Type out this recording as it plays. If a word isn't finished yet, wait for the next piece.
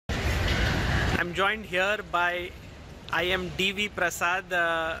I'm joined here by DV Prasad.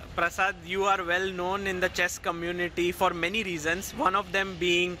 Prasad, you are well known in the chess community for many reasons. One of them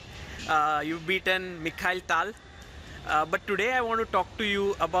being you've beaten Mikhail Tal. But today I want to talk to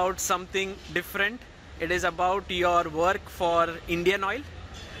you about something different. It is about your work for Indian Oil.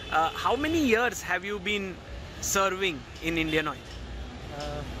 How many years have you been serving in Indian Oil?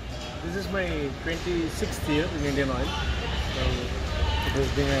 This is my 26th year in Indian Oil. So it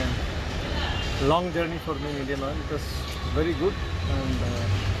has been a long journey for me in Indian Oil. It was very good, and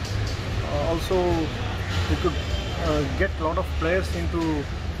also we could get a lot of players into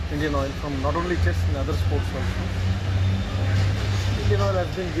Indian Oil from not only chess and other sports also. Indian Oil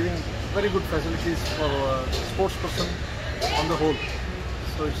has been giving very good facilities for sports person on the whole.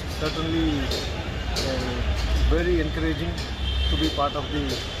 So it's certainly very encouraging to be part of the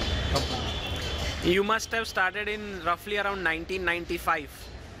company. You must have started in roughly around 1995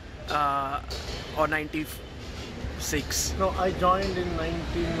 or 96. No, I joined in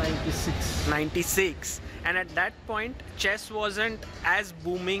 1996. 96. And at that point, chess wasn't as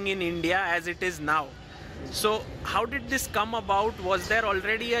booming in India as it is now. So how did this come about? Was there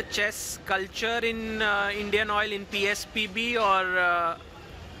already a chess culture in Indian Oil, in PSPB, or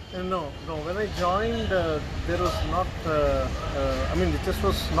No. When I joined, there was not. The chess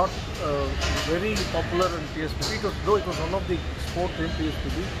was not very popular in PSPB. Though it was one of the sports in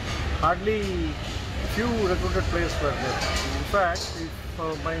PSPB, hardly few recruited players were there. In fact,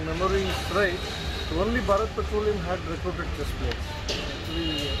 if my memory is right, only Bharat Petroleum had recruited chess players.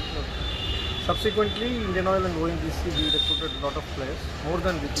 Actually, subsequently, Indian Oil and ONGC recruited a lot of players, more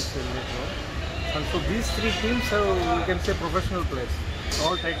than BPCL later on. And so these three teams have, you can say, professional players.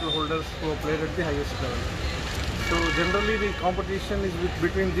 All title holders who have played at the highest level. So generally the competition is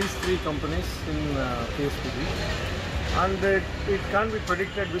between these three companies in PSPB, and it can't be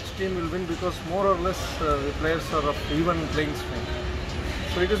predicted which team will win, because more or less the players are of even playing strength.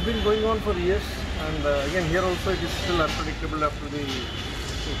 So it has been going on for years, and again here also it is still unpredictable after the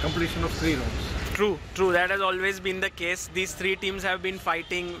completion of 3 rounds. True. That has always been the case. These three teams have been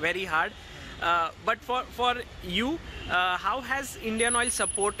fighting very hard. But for you, how has Indian Oil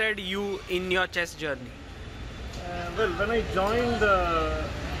supported you in your chess journey? Well, when I joined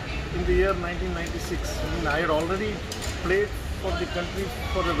in the year 1996, I had already played for the country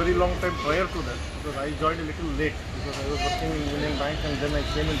for a very long time prior to that, because I joined a little late, because I was working in Union Bank and then I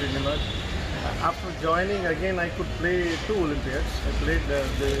came into Indian Oil. After joining again, I could play 2 Olympiads. I played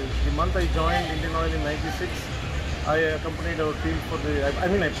the month I joined Indian Oil in 96. I accompanied our team for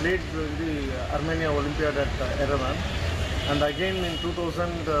I played the Armenia Olympiad at Yerevan, and again in 2000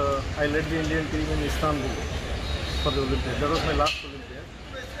 I led the Indian team in Istanbul for the Olympiad. That was my last Olympiad.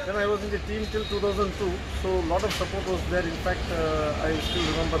 Then I was in the team till 2002, so a lot of support was there. In fact, I still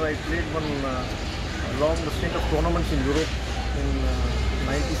remember I played one long stint of tournaments in Europe in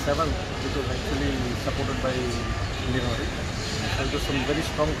 97, which was actually supported by Indian Oil. So there were some very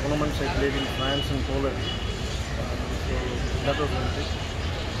strong tournaments I played in France and Poland. So that was one thing.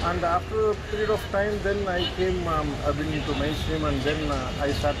 And after a period of time, then I came I've been into mainstream, and then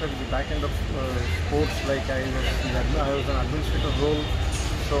I started the back end of sports. Like I was an administrative role,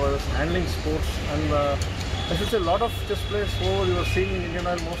 so I was handling sports, and I should say a lot of chess players who you were seeing in Indian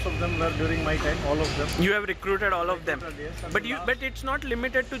Oil, most of them were during my time, all of them. You have recruited all of them. Yes, but it's not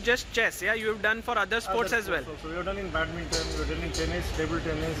limited to just chess, yeah? You have done for other sports as well. So we have done in badminton, we have done in tennis, table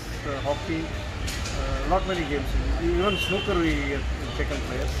tennis, hockey, not many games. Even snooker we have taken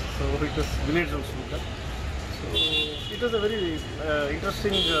players, so it was billiards and snooker. So it was a very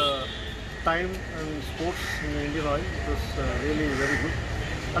interesting time in sports in Indian Oil. It was really very good.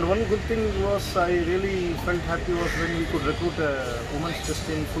 And one good thing was, I really felt happy was when we could recruit a women's chess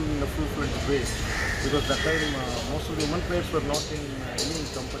team in a full-fledged way, because that time most of the women players were not in any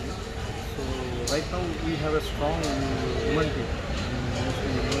company. So right now we have a strong women team.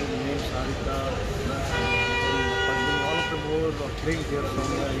 Mostly names Harika, Padmini, all of them who are playing here.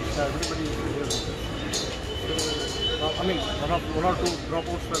 Soumya, everybody is here with us. So one or 2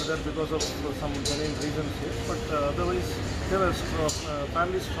 dropouts were there because of some genuine reasons here, but otherwise they were a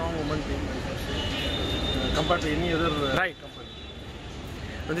fairly strong women team, I should say, compared to any other company.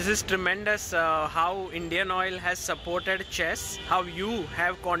 This is tremendous how Indian Oil has supported chess, how you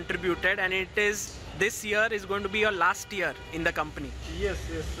have contributed, and this year is going to be your last year in the company. Yes.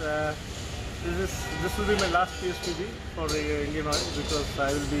 This will be my last PSPB for Indian Oil, because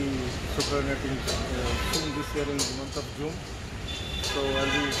I will be superannuating soon this year in the month of June. So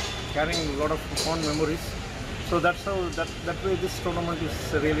I'll be carrying a lot of fond memories. So that's how that way this tournament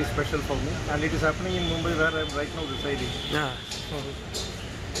is really special for me, and it is happening in Mumbai, where I'm right now residing. Yeah.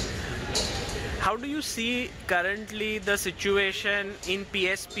 How do you see currently the situation in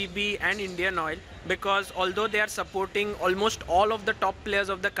PSPB and Indian Oil? Because although they are supporting almost all of the top players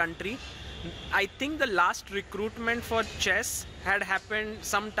of the country, I think the last recruitment for chess had happened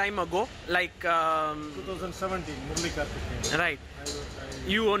some time ago, like 2017, Murali Karthikeyan. Right.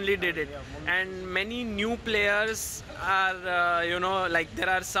 You only did it, and many new players are, like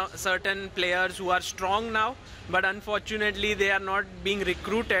there are certain players who are strong now, but unfortunately they are not being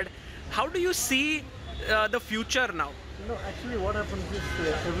recruited. How do you see the future now? No, actually what happens is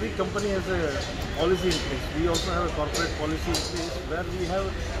every company has a policy in place. We also have a corporate policy in place where we have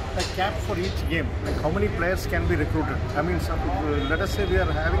a cap for each game, like how many players can be recruited. I mean, let us say we are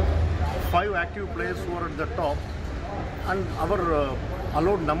having 5 active players who are at the top, and our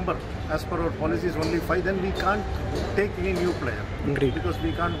allowed number as per our policy is only 5, then we can't take any new player. Agreed. Because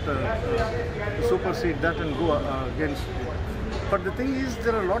we can't supersede that and go against it. But the thing is,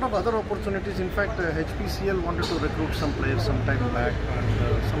 there are a lot of other opportunities. In fact, HPCL wanted to recruit some players some time back,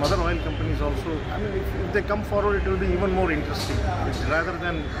 and some other oil companies also. I mean, if they come forward, it will be even more interesting. Rather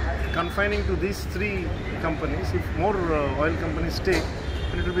than confining to these 3 companies, if more oil companies stay,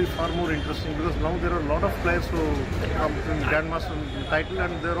 it will be far more interesting, because now there are a lot of players who come in Grandmaster title,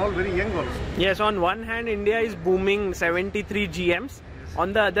 and they're all very young also. Yes, on one hand, India is booming 73 GMs.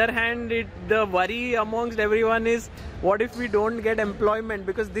 On the other hand, the worry amongst everyone is, what if we don't get employment?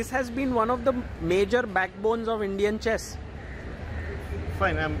 Because this has been one of the major backbones of Indian chess.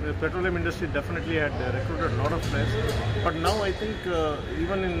 Fine, the petroleum industry definitely had recruited a lot of players, but now I think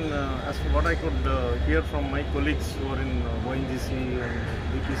even in as for what I could hear from my colleagues who are in ONGC and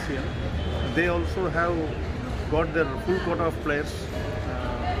BPCL, they also have got their full quota of players.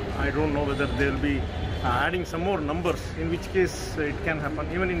 I don't know whether they will be adding some more numbers, in which case it can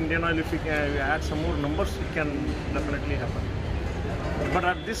happen. Even in Indian Oil, if we can add some more numbers, it can definitely happen. But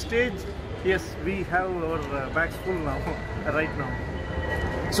at this stage, yes, we have our bags full now, right now.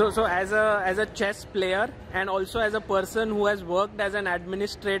 So as a chess player, and also as a person who has worked as an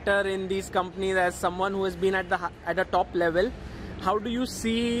administrator in these companies, as someone who has been at a top level, how do you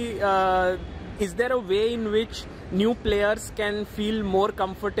see, is there a way in which new players can feel more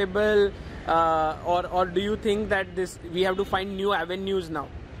comfortable, or do you think that we have to find new avenues now?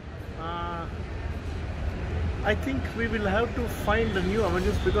 I think we will have to find the new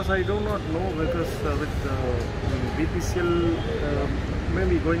avenues, because I do not know, because with BPCL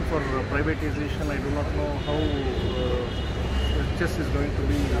maybe going for privatization, I do not know how chess is going to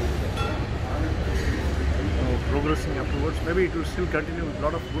be progressing afterwards. Maybe it will still continue. A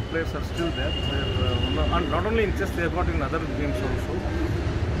lot of good players are still there. Not only in chess, they have got in other games also.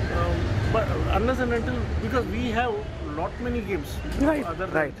 But unless and until, because we have lot many games other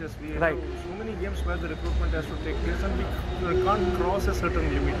than chess, we have so many games where the recruitment has to take place, and we can't cross a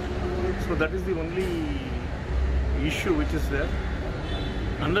certain limit. So that is the only issue which is there.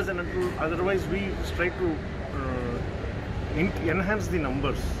 Unless and until, otherwise we try to enhance the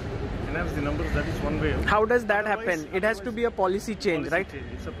numbers. That is one way. How does that happen? It has to be a policy change, right?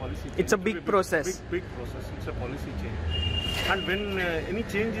 It's a policy change. It's a big process. Big process. It's a policy change. And when any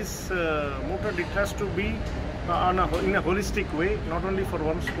change is mooted, it has to be in a holistic way, not only for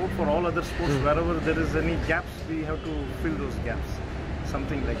one sport, for all other sports. Wherever there is any gaps, we have to fill those gaps.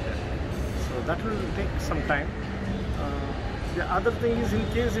 Something like that. So that will take some time. The other thing is, in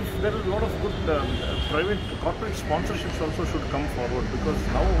case if there are a lot of good private corporate sponsorships also should come forward, because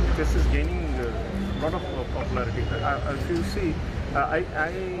now chess is gaining a lot of popularity. If you see,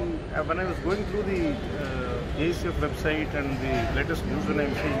 when I was going through the ACF website and the latest news when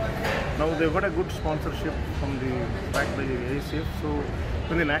I'm seeing, now they've got a good sponsorship from backed by the ACF. So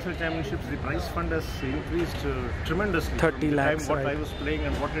in the national championships, the prize fund has increased tremendously. 30 lakhs. What I was playing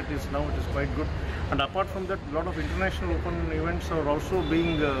and what it is now, it is quite good. And apart from that, a lot of international open events are also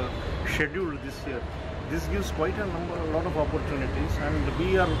being scheduled this year. This gives quite a lot of opportunities, and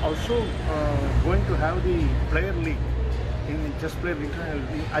we are also going to have the player league in chess player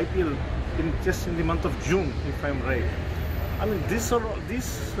IPL just in the month of June, if I'm right. I mean, these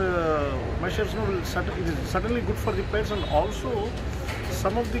measures will certainly good for the players, and also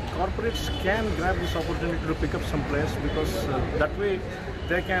some of the corporates can grab this opportunity to pick up some players, because that way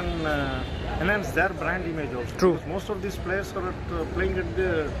they can enhance their brand image also. True. Because most of these players are playing at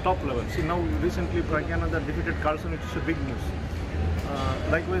the top level. See, now recently Pragyananda defeated Carlson, which is a big news.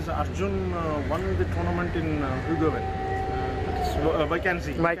 Likewise, Arjun won the tournament in Uruguay.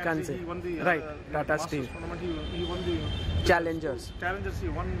 Vacancy. He won the Tata Steel tournament. He won the Challengers. He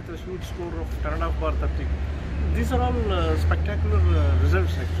won with a huge score of 10.5 bar 30. These are all spectacular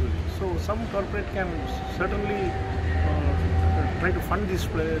results actually. So some corporate can certainly try to fund these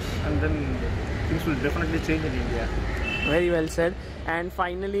players, and then things will definitely change in India. Very well said. And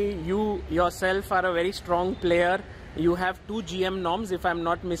finally, you yourself are a very strong player. You have 2 GM norms, if I'm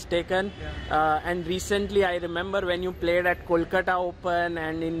not mistaken. Yeah. And recently, I remember when you played at Kolkata Open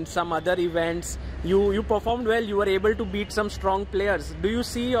and in some other events, you performed well. You were able to beat some strong players. Do you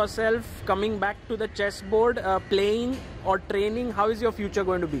see yourself coming back to the chessboard, playing or training? How is your future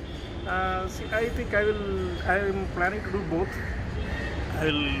going to be? See, I think I am planning to do both. I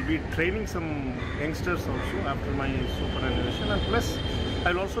will be training some youngsters also after my superannuation, and plus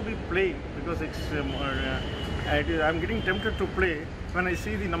I will also be playing, because it's I'm getting tempted to play when I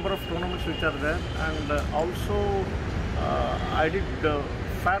see the number of tournaments which are there, and also I did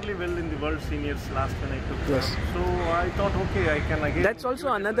fairly well in the World Seniors last when I took. Yes. So I thought, okay, I can again. That's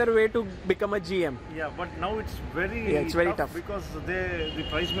also another way to become a GM. Yeah, but now it's very tough because the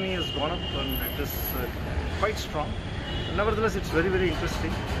prize money has gone up and it is quite strong. Nevertheless, it's very, very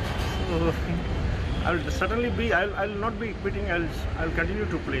interesting. So I will certainly be. I'll not be quitting. I'll continue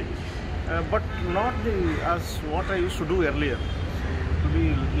to play, but not as what I used to do earlier. To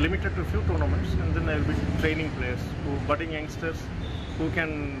be limited to a few tournaments, and then I'll be training players, budding youngsters, who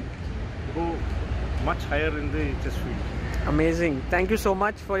can go much higher in the chess field. Amazing. Thank you so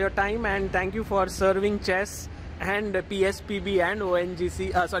much for your time, and thank you for serving chess and PSPB and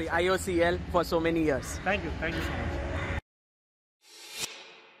IOCL for so many years. Thank you so much.